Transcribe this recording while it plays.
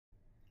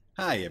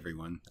Hi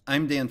everyone,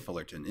 I'm Dan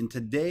Fullerton, and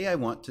today I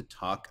want to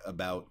talk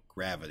about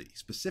gravity,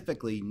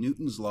 specifically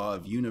Newton's law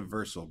of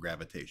universal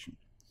gravitation.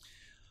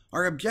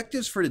 Our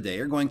objectives for today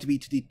are going to be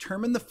to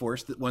determine the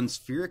force that one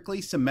spherically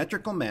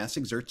symmetrical mass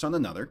exerts on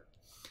another,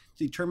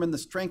 to determine the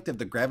strength of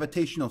the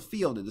gravitational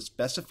field at a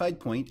specified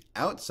point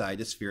outside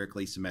a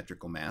spherically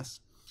symmetrical mass,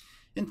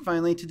 and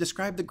finally to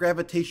describe the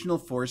gravitational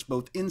force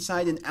both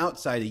inside and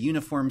outside a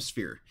uniform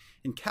sphere,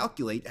 and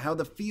calculate how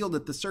the field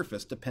at the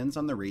surface depends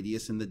on the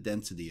radius and the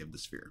density of the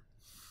sphere.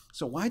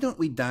 So why don't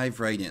we dive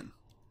right in?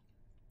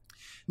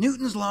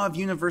 Newton's law of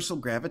universal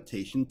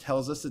gravitation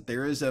tells us that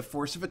there is a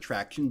force of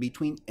attraction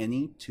between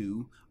any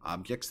two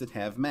objects that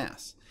have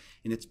mass.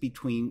 And it's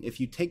between, if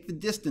you take the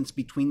distance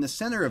between the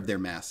center of their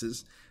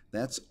masses,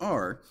 that's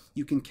r,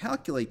 you can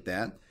calculate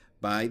that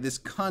by this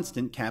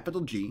constant,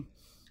 capital G,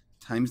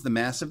 times the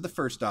mass of the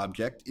first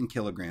object in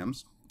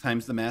kilograms,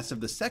 times the mass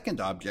of the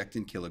second object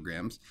in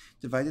kilograms,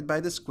 divided by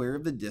the square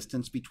of the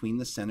distance between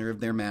the center of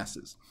their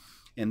masses.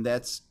 And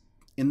that's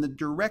in the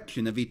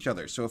direction of each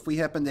other. So if we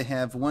happen to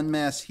have one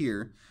mass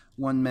here,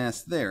 one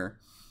mass there,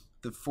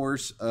 the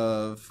force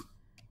of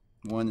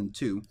 1 and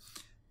 2,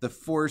 the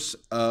force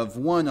of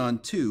 1 on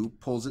 2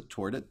 pulls it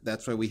toward it.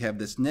 That's why we have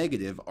this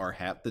negative r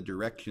hat, the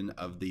direction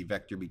of the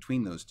vector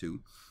between those two.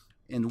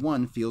 And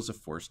 1 feels a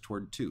force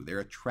toward 2. They're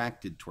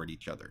attracted toward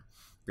each other.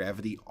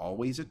 Gravity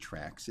always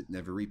attracts, it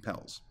never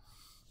repels.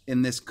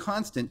 And this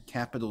constant,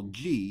 capital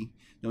G,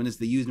 known as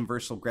the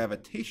universal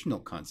gravitational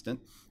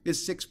constant,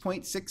 is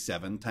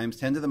 6.67 times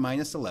 10 to the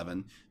minus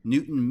 11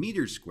 Newton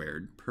meters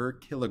squared per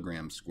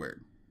kilogram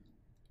squared.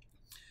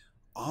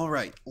 All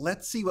right,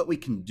 let's see what we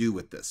can do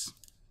with this.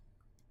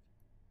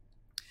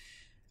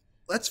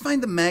 Let's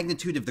find the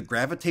magnitude of the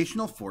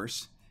gravitational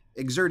force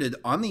exerted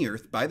on the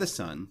Earth by the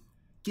Sun,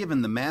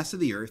 given the mass of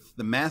the Earth,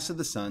 the mass of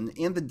the Sun,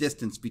 and the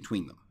distance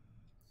between them.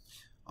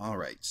 All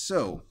right,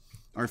 so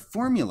our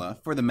formula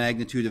for the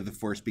magnitude of the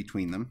force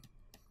between them,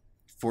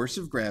 force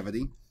of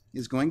gravity,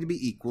 is going to be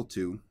equal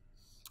to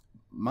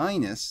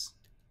minus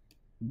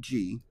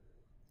g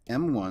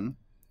m1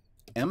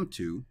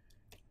 m2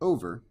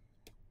 over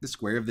the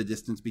square of the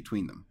distance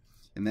between them.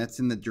 And that's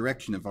in the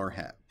direction of r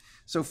hat.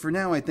 So for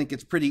now, I think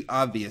it's pretty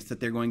obvious that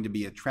they're going to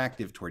be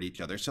attractive toward each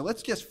other. So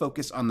let's just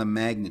focus on the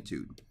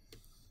magnitude.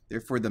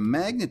 Therefore, the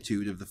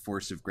magnitude of the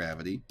force of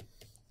gravity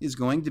is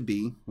going to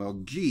be,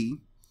 well,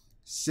 g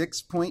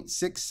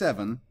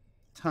 6.67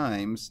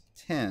 times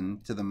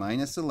 10 to the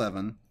minus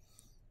 11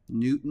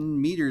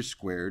 Newton meters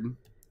squared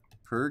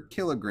per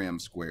kilogram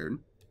squared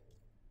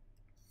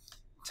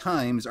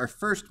times our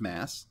first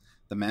mass,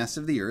 the mass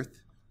of the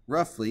Earth,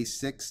 roughly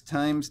 6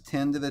 times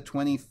 10 to the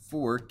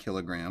 24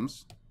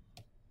 kilograms,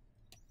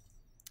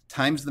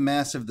 times the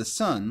mass of the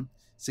Sun,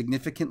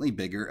 significantly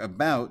bigger,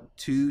 about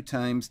 2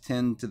 times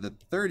 10 to the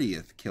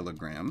 30th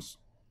kilograms,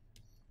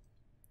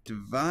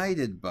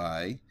 divided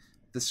by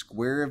the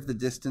square of the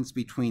distance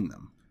between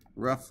them,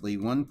 roughly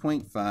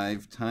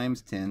 1.5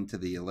 times 10 to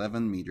the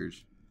 11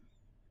 meters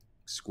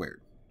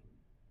squared.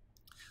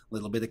 A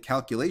little bit of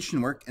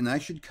calculation work, and I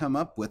should come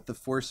up with the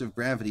force of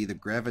gravity, the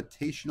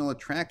gravitational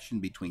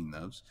attraction between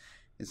those,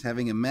 is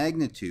having a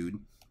magnitude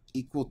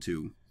equal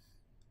to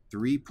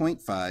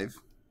 3.5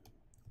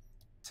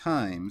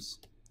 times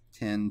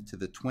 10 to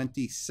the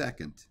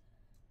 22nd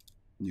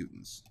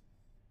newtons.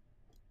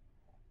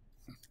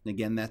 And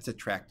again, that's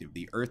attractive.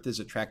 The Earth is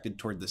attracted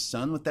toward the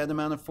Sun with that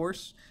amount of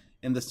force,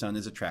 and the Sun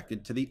is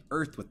attracted to the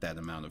Earth with that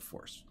amount of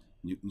force.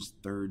 Newton's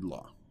third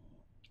law.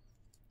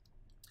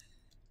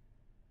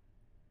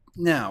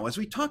 Now, as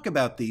we talk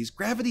about these,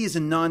 gravity is a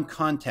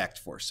non-contact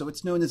force, so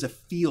it's known as a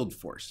field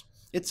force.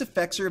 Its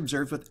effects are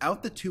observed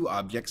without the two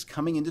objects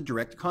coming into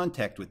direct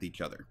contact with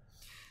each other.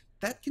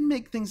 That can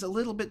make things a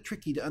little bit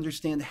tricky to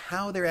understand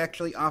how they're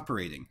actually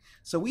operating.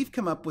 So we've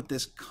come up with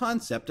this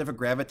concept of a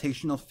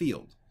gravitational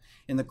field.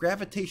 And the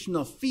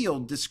gravitational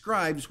field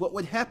describes what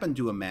would happen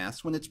to a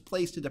mass when it's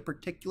placed at a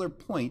particular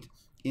point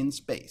in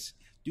space,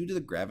 due to the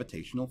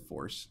gravitational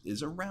force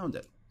is around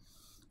it.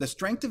 The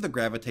strength of the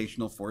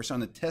gravitational force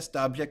on a test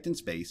object in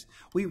space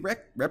we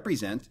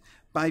represent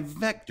by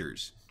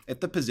vectors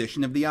at the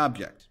position of the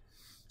object.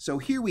 So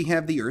here we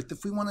have the Earth.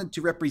 If we wanted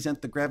to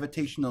represent the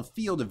gravitational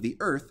field of the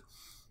Earth,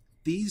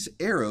 these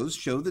arrows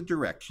show the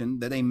direction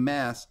that a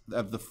mass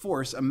of the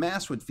force a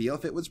mass would feel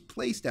if it was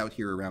placed out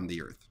here around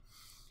the Earth.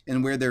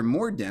 And where they're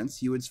more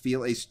dense, you would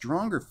feel a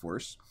stronger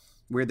force.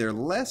 Where they're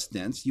less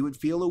dense, you would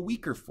feel a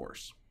weaker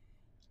force.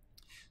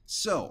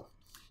 So,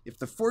 if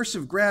the force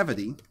of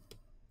gravity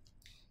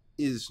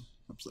is,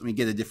 let me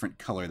get a different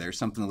color there,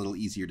 something a little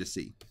easier to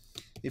see.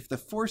 If the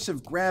force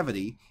of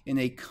gravity in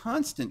a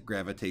constant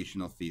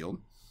gravitational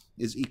field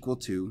is equal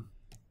to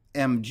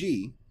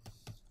mg,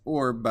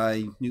 or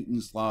by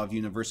Newton's law of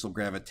universal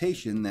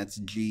gravitation, that's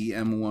g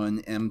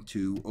m1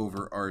 m2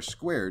 over r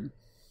squared,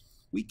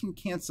 we can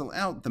cancel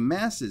out the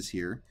masses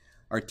here,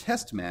 our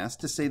test mass,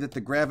 to say that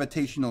the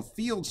gravitational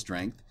field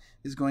strength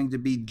is going to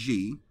be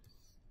g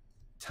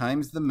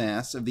times the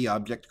mass of the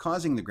object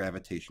causing the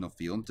gravitational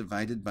field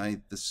divided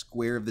by the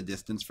square of the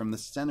distance from the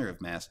center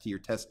of mass to your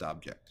test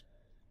object.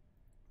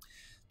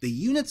 The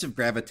units of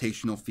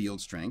gravitational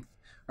field strength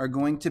are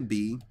going to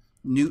be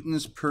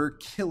newtons per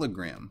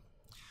kilogram,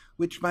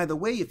 which, by the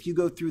way, if you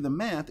go through the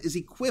math, is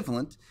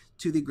equivalent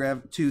to the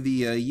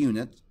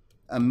unit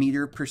a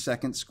meter per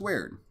second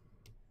squared,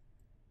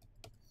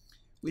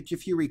 which,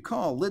 if you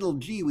recall, little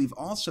g we've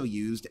also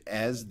used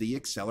as the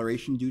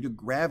acceleration due to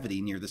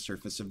gravity near the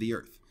surface of the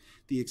Earth.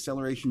 The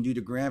acceleration due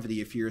to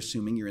gravity if you're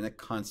assuming you're in a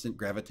constant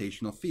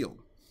gravitational field.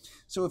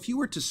 So if you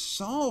were to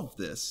solve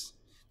this,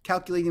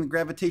 calculating the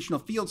gravitational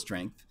field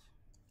strength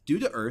due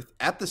to Earth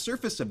at the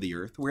surface of the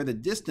Earth, where the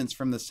distance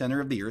from the center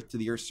of the Earth to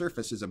the Earth's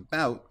surface is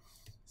about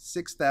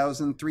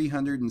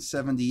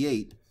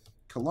 6,378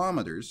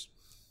 kilometers,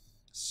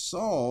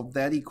 solve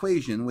that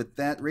equation with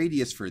that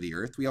radius for the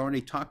Earth. We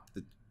already talked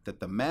that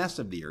the mass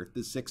of the Earth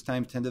is 6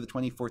 times 10 to the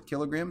 24th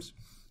kilograms.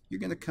 You're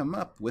going to come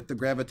up with the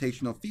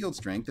gravitational field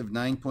strength of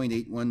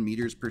 9.81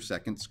 meters per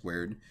second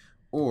squared,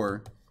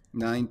 or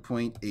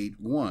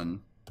 9.81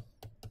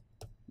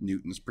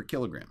 newtons per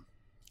kilogram.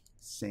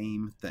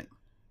 Same thing.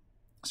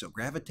 So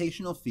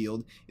gravitational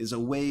field is a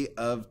way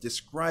of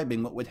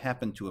describing what would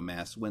happen to a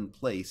mass when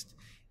placed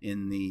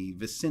in the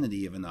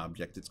vicinity of an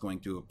object that's going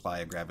to apply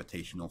a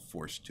gravitational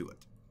force to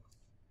it.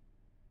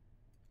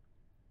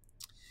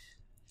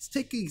 Let's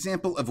take the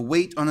example of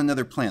weight on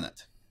another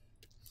planet.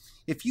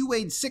 If you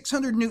weighed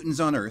 600 newtons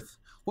on Earth,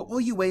 what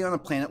will you weigh on a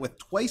planet with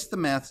twice the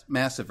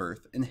mass of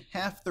Earth and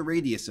half the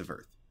radius of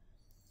Earth?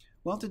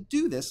 Well, to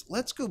do this,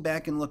 let's go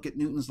back and look at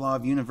Newton's law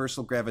of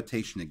universal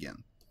gravitation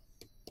again.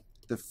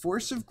 The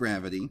force of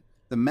gravity,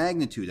 the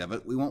magnitude of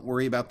it, we won't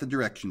worry about the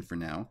direction for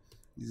now,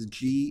 is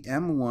g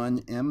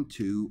m1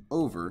 m2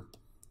 over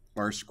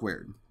r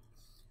squared.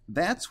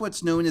 That's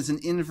what's known as an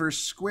inverse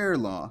square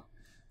law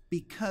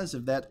because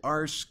of that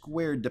r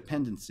squared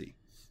dependency,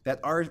 that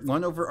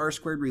 1 over r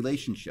squared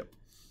relationship.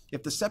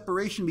 If the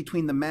separation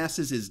between the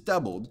masses is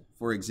doubled,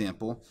 for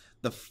example,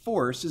 the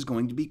force is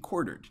going to be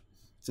quartered.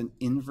 It's an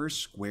inverse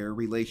square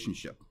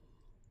relationship.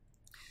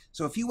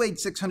 So if you weighed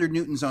 600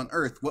 newtons on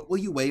Earth, what will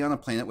you weigh on a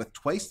planet with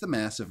twice the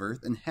mass of Earth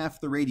and half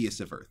the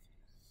radius of Earth?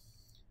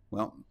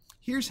 Well,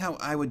 here's how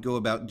I would go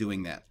about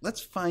doing that.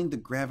 Let's find the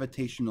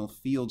gravitational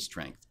field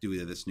strength due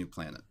to this new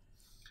planet.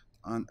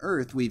 On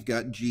Earth, we've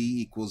got g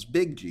equals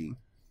big G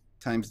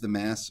times the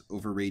mass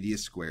over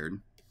radius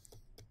squared.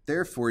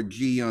 Therefore,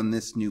 g on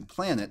this new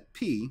planet,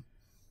 P,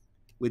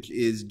 which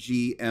is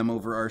g m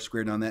over r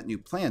squared on that new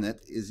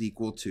planet, is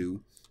equal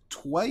to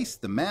twice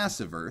the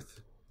mass of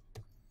Earth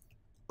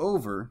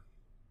over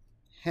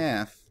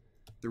half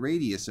the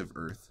radius of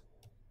Earth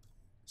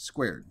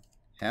squared.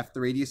 Half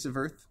the radius of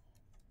Earth,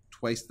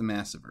 twice the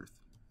mass of Earth.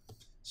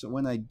 So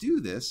when I do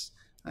this,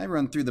 I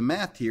run through the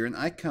math here and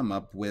I come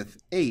up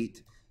with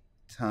 8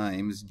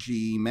 times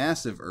g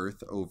mass of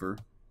Earth over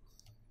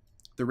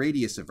the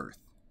radius of Earth.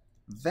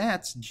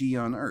 That's g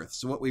on Earth.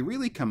 So what we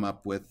really come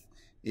up with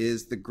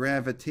is the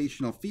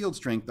gravitational field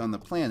strength on the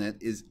planet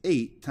is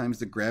 8 times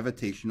the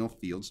gravitational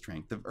field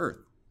strength of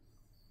Earth.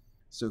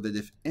 So that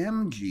if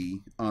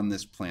mg on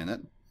this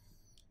planet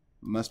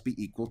must be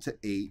equal to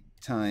 8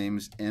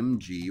 times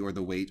mg, or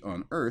the weight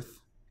on Earth,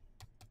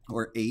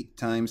 or 8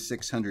 times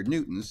 600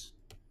 newtons,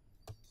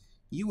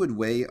 you would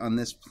weigh on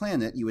this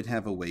planet, you would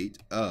have a weight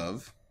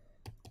of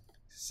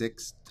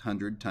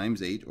 600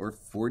 times 8, or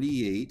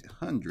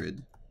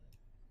 4,800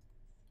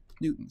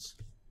 newtons.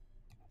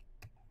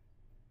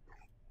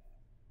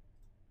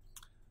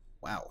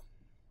 Wow,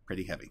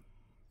 pretty heavy.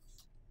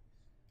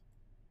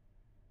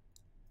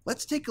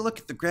 Let's take a look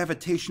at the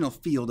gravitational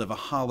field of a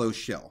hollow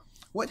shell.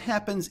 What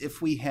happens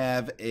if we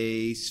have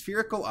a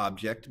spherical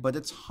object, but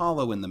it's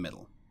hollow in the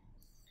middle?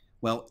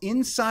 Well,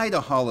 inside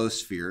a hollow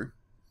sphere,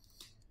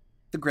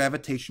 the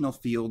gravitational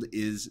field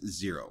is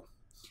 0.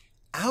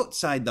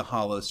 Outside the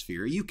hollow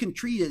sphere, you can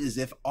treat it as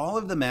if all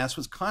of the mass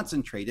was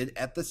concentrated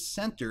at the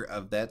center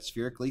of that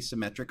spherically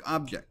symmetric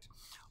object,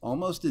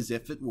 almost as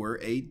if it were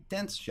a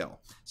dense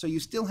shell. So you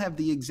still have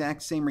the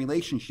exact same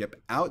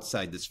relationship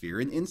outside the sphere,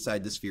 and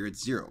inside the sphere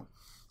it's 0.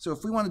 So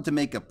if we wanted to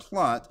make a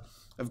plot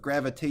of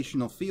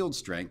gravitational field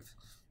strength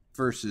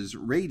versus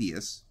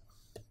radius,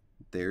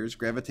 there's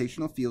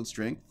gravitational field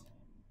strength,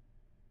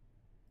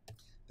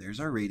 there's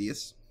our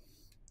radius.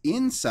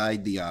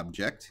 Inside the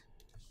object,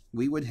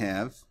 we would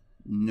have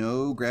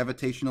no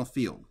gravitational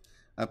field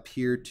up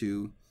here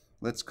to,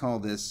 let's call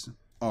this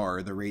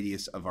r, the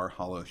radius of our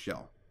hollow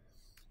shell.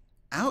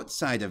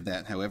 Outside of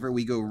that, however,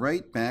 we go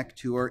right back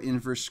to our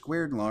inverse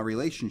squared law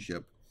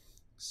relationship.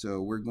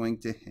 So we're going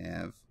to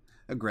have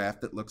a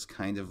graph that looks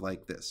kind of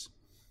like this,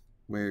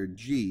 where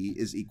g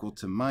is equal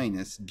to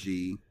minus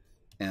g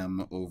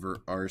m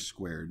over r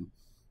squared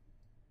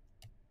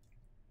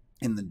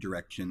in the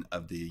direction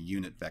of the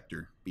unit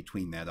vector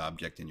between that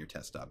object and your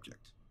test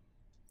object.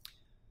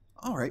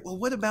 All right, well,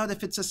 what about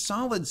if it's a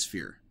solid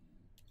sphere?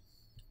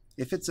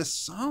 If it's a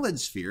solid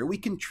sphere, we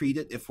can treat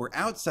it, if we're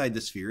outside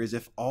the sphere, as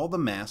if all the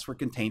mass were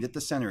contained at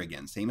the center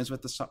again, same as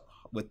with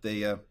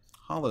the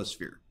hollow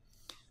sphere.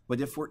 But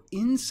if we're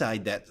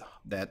inside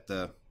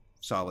that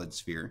solid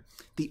sphere,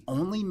 the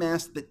only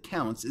mass that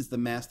counts is the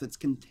mass that's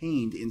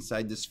contained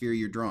inside the sphere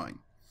you're drawing.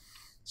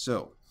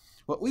 So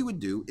What we would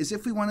do is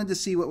if we wanted to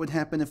see what would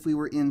happen if we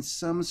were in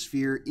some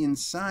sphere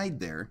inside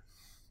there,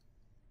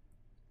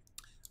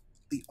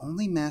 the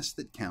only mass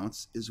that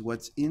counts is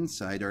what's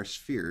inside our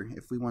sphere.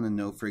 If we want to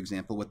know, for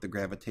example, what the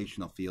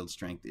gravitational field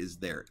strength is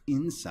there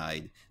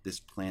inside this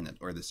planet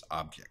or this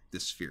object,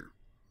 this sphere.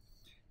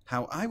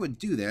 How I would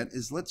do that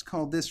is let's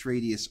call this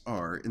radius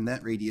r and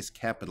that radius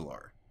capital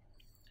R.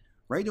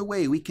 Right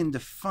away we can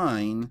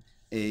define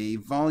a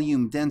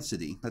volume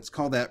density. Let's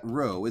call that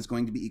rho is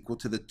going to be equal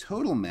to the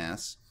total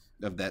mass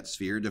of that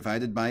sphere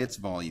divided by its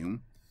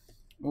volume,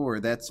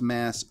 or that's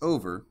mass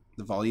over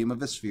the volume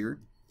of a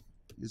sphere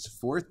is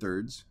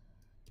 4/3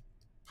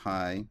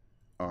 pi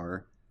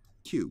r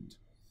cubed.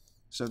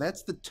 So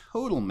that's the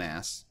total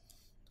mass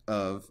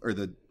of, or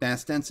the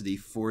mass density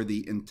for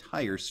the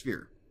entire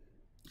sphere.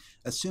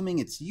 Assuming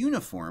it's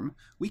uniform,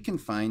 we can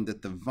find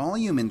that the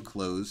volume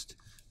enclosed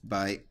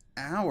by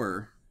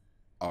our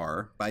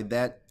r, by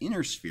that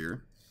inner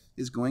sphere,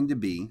 is going to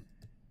be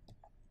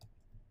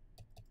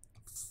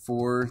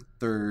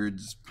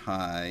 4/3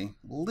 pi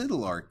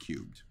little r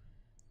cubed.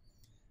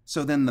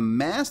 So then the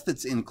mass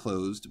that's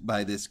enclosed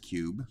by this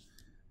cube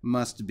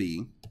must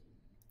be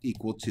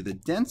equal to the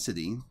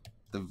density,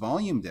 the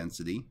volume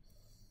density,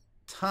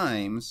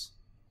 times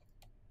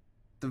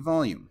the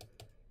volume.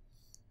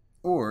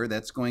 Or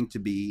that's going to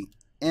be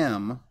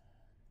m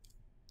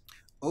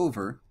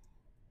over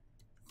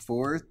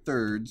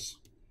 4/3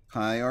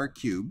 pi r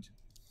cubed,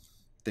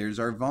 there's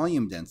our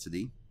volume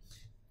density,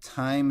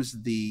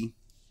 times the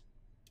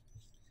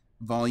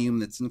volume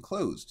that's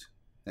enclosed.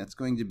 That's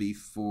going to be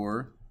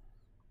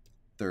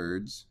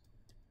 4/3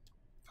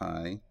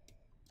 pi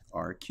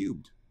r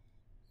cubed.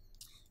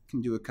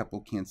 Can do a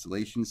couple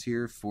cancellations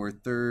here.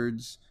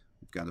 4/3,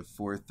 we've got a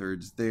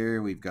 4/3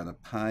 there, we've got a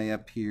pi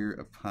up here,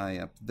 a pi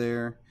up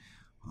there.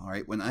 All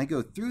right, when I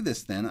go through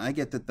this then, I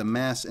get that the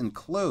mass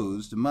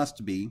enclosed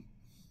must be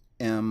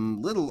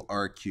m little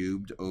r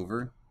cubed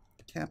over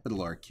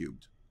capital R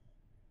cubed.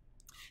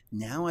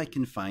 Now I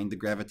can find the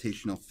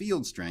gravitational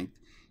field strength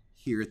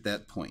here at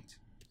that point.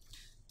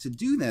 To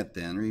do that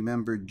then,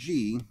 remember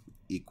G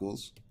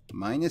equals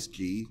minus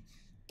G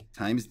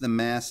times the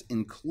mass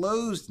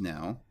enclosed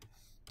now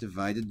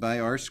divided by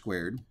r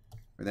squared,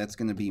 or that's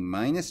going to be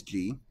minus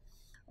G.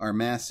 Our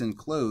mass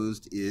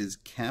enclosed is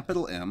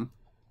capital M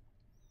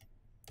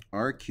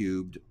r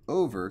cubed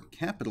over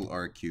capital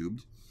R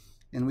cubed,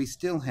 and we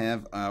still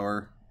have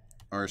our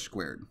r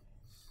squared.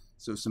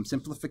 So some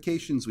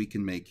simplifications we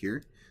can make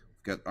here.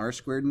 We've got r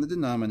squared in the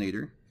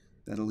denominator.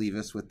 That'll leave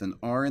us with an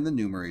r in the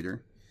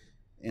numerator,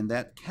 and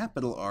that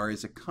capital R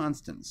is a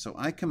constant. So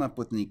I come up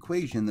with an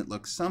equation that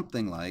looks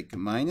something like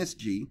minus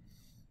G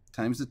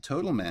times the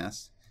total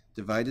mass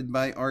divided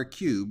by r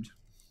cubed,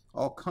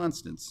 all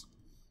constants,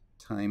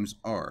 times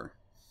r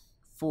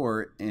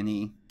for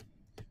any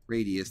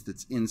radius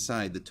that's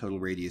inside the total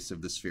radius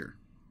of the sphere.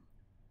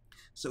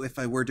 So if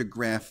I were to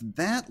graph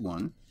that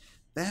one,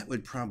 that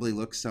would probably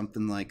look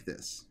something like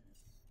this.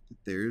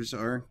 There's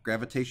our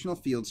gravitational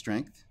field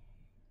strength.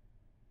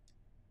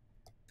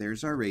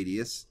 There's our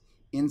radius.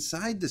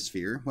 Inside the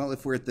sphere, well,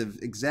 if we're at the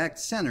exact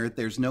center,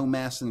 there's no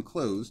mass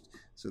enclosed,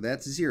 so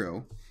that's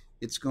 0.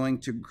 It's going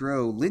to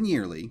grow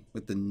linearly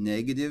with the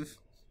negative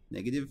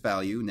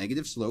value,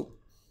 negative slope,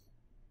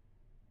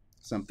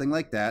 something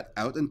like that,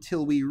 out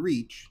until we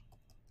reach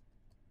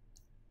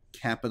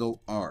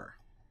capital R.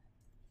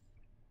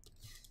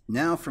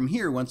 Now from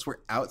here, once we're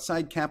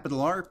outside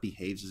capital R, it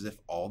behaves as if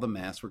all the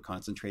mass were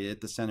concentrated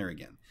at the center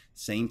again.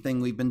 Same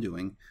thing we've been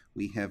doing.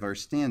 We have our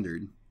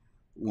standard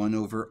 1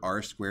 over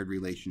r squared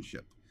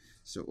relationship.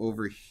 So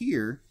over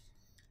here,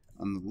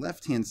 on the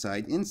left-hand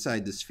side,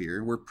 inside the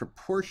sphere, we're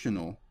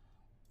proportional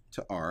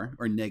to r,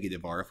 or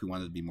negative r if we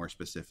wanted to be more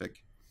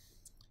specific.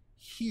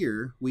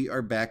 Here, we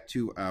are back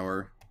to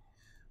our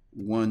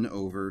 1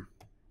 over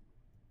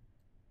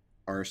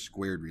r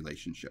squared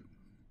relationship.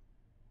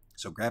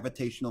 So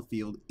gravitational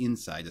field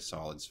inside a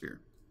solid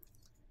sphere.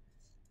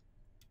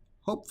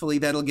 Hopefully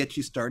that'll get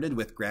you started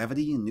with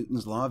gravity and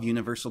Newton's law of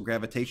universal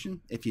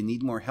gravitation. If you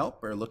need more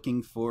help or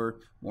looking for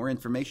more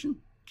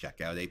information,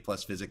 check out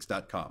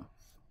aplusphysics.com.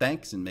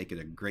 Thanks, and make it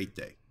a great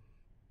day.